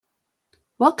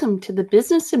Welcome to the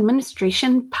Business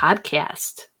Administration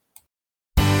Podcast.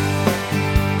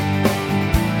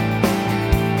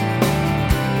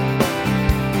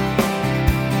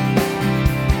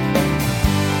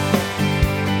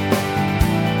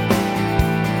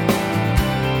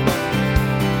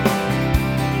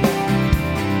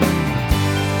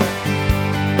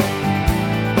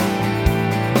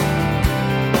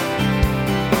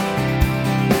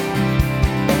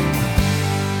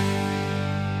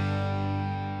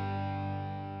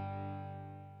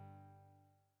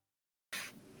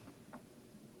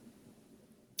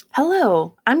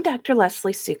 Hello, I'm Dr.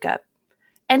 Leslie Sukup,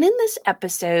 and in this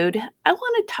episode, I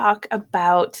want to talk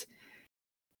about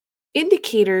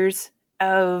indicators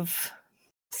of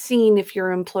seeing if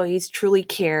your employees truly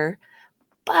care,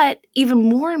 but even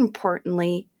more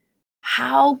importantly,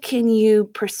 how can you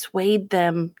persuade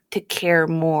them to care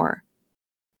more,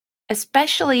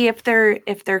 especially if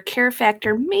their care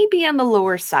factor may be on the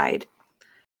lower side.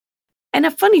 And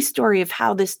a funny story of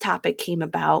how this topic came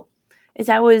about is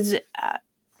I was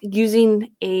using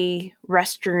a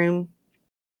restroom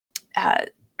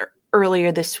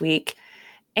earlier this week,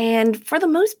 and for the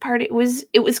most part, it was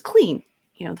clean.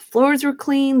 You know, the floors were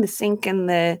clean, the sink and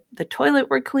the toilet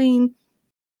were clean,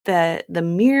 the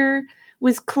mirror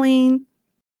was clean,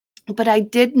 but I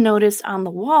did notice on the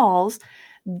walls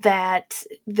that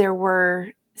there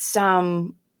were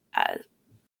some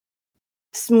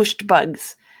smushed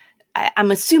bugs. I'm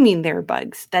assuming they're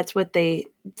bugs. That's what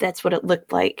it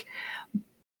looked like.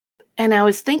 And I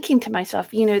was thinking to myself,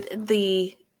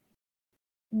 the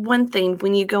one thing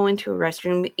when you go into a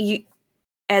restroom, you,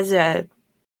 as a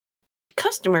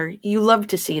customer, you love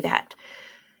to see that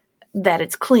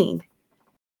it's clean.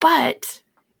 But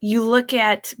you look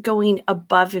at going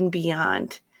above and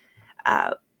beyond,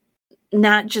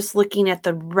 not just looking at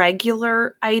the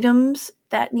regular items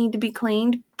that need to be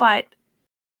cleaned, but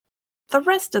the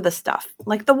rest of the stuff,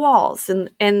 like the walls and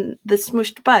the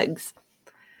smushed bugs.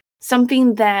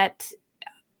 Something that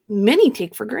many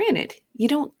take for granted. You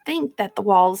don't think that the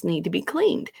walls need to be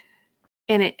cleaned,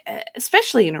 and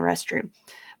especially in a restroom.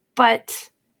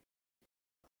 But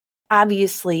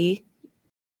obviously,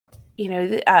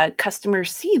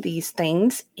 customers see these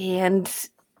things, and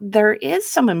there is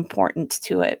some importance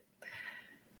to it.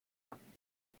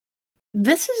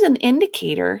 This is an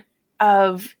indicator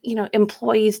of,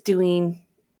 employees doing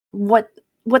what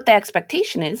the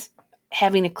expectation is,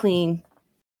 having a clean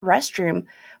restroom.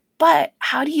 But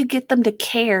how do you get them to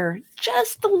care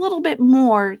just a little bit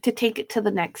more to take it to the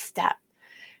next step,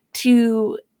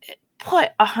 to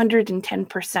put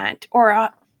 110% or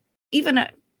even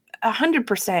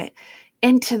 100%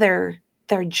 into their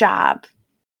job?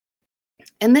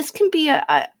 And this can be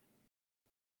a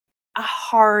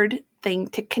hard thing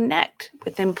to connect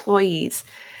with employees.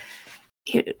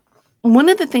 One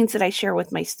of the things that I share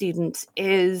with my students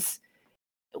is,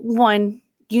 one,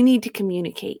 you need to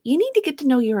communicate. You need to get to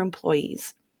know your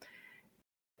employees.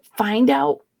 Find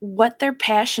out what their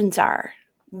passions are.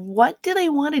 What do they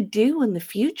want to do in the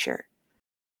future?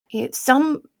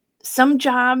 Some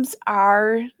jobs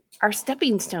are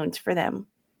stepping stones for them,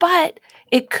 but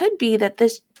it could be that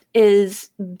this is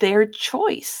their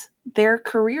choice, their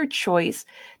career choice,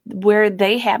 where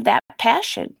they have that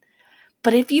passion.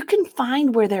 But if you can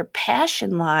find where their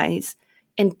passion lies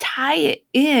and tie it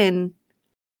in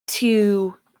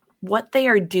to what they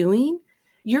are doing,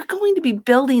 you're going to be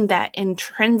building that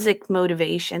intrinsic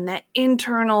motivation, that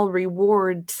internal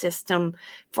reward system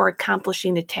for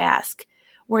accomplishing a task,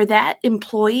 where that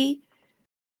employee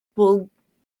will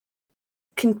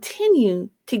continue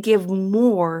to give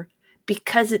more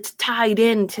because it's tied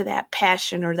into that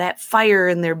passion or that fire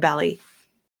in their belly.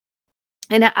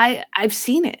 And I've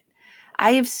seen it.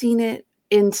 I have seen it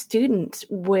in students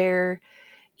where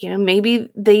maybe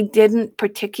they didn't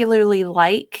particularly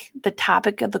like the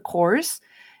topic of the course.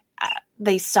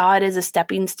 They saw it as a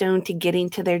stepping stone to getting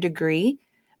to their degree,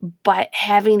 but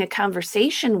having a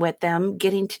conversation with them,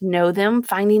 getting to know them,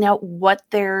 finding out what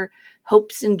their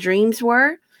hopes and dreams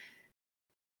were,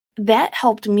 that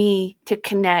helped me to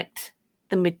connect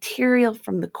the material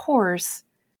from the course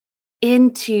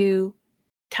into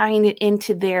tying it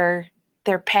into their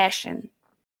passion,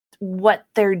 what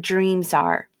their dreams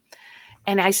are.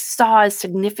 And I saw a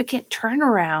significant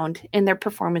turnaround in their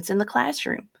performance in the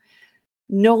classroom.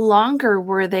 No longer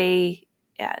were they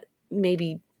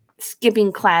maybe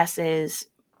skipping classes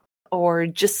or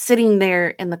just sitting there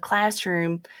in the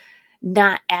classroom,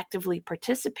 not actively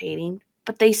participating,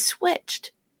 but they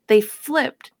switched. They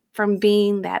flipped from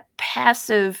being that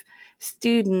passive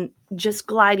student just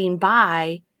gliding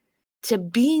by to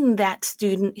being that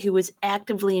student who was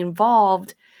actively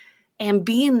involved and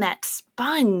being that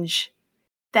sponge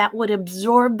that would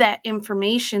absorb that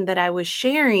information that I was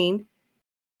sharing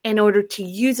in order to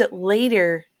use it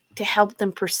later to help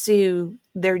them pursue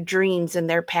their dreams and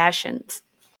their passions.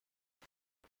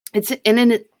 It's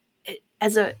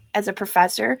as a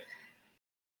professor,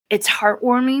 it's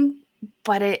heartwarming,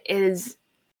 but it's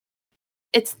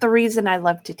the reason I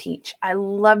love to teach. I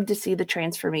love to see the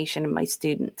transformation in my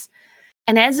students.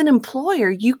 And as an employer,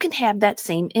 you can have that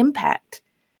same impact.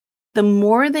 The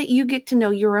more that you get to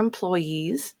know your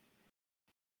employees,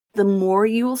 the more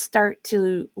you will start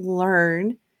to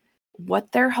learn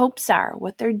what their hopes are,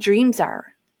 what their dreams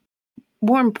are.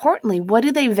 More importantly, what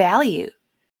do they value?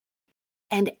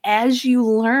 And as you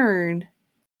learn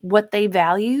what they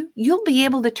value, you'll be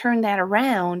able to turn that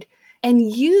around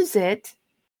and use it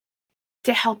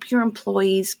to help your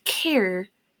employees care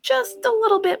just a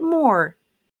little bit more.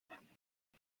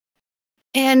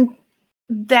 And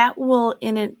that will,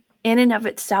 in and of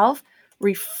itself,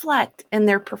 reflect in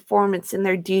their performance and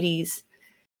their duties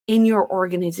in your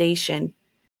organization.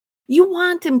 You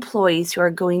want employees who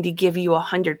are going to give you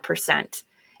 100%.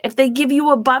 If they give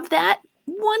you above that,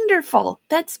 wonderful.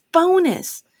 That's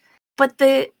bonus. But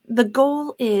the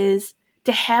goal is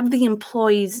to have the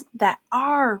employees that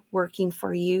are working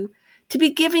for you to be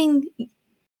giving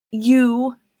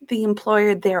you, the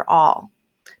employer, their all,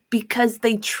 because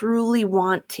they truly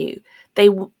want to. They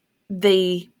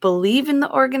believe in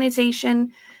the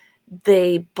organization.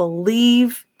 They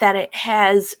believe that it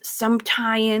has some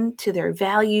tie-in to their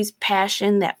values,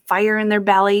 passion, that fire in their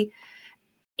belly,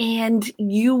 and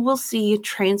you will see a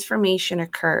transformation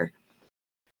occur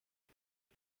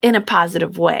in a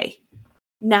positive way.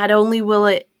 Not only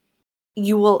will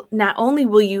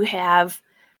you have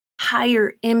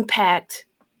higher impact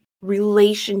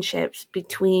relationships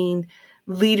between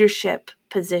leadership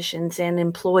positions and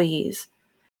employees,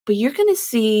 but you're going to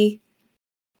see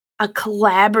a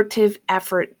collaborative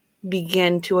effort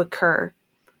begin to occur.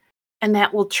 And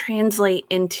that will translate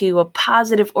into a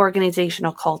positive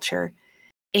organizational culture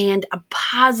and a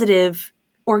positive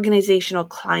organizational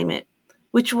climate,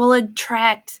 which will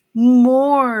attract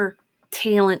more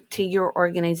talent to your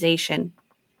organization.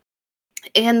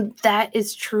 And that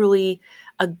is truly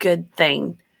a good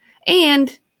thing.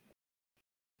 And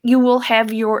you will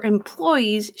have your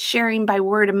employees sharing by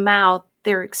word of mouth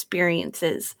their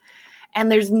experiences.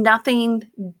 And there's nothing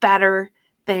better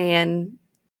than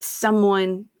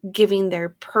someone giving their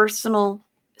personal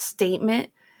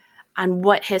statement on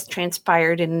what has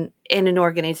transpired in an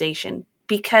organization,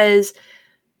 because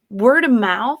word of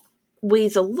mouth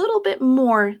weighs a little bit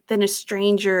more than a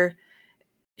stranger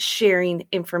sharing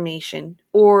information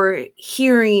or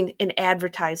hearing an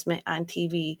advertisement on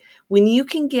TV. When you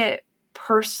can get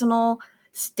personal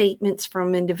statements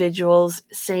from individuals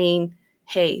saying,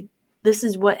 hey, this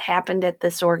is what happened at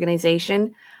this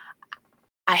organization,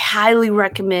 I highly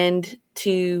recommend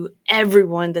to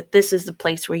everyone that this is the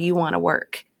place where you want to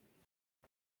work.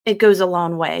 It goes a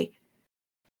long way.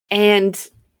 And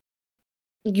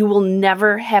you will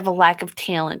never have a lack of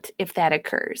talent if that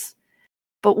occurs.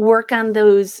 But work on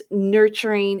those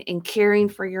nurturing and caring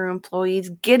for your employees,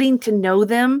 getting to know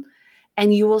them,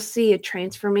 and you will see a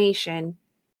transformation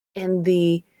in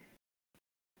the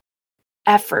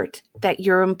effort that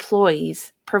your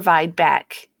employees provide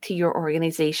back to your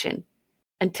organization.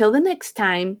 Until the next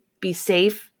time, be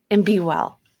safe and be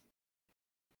well.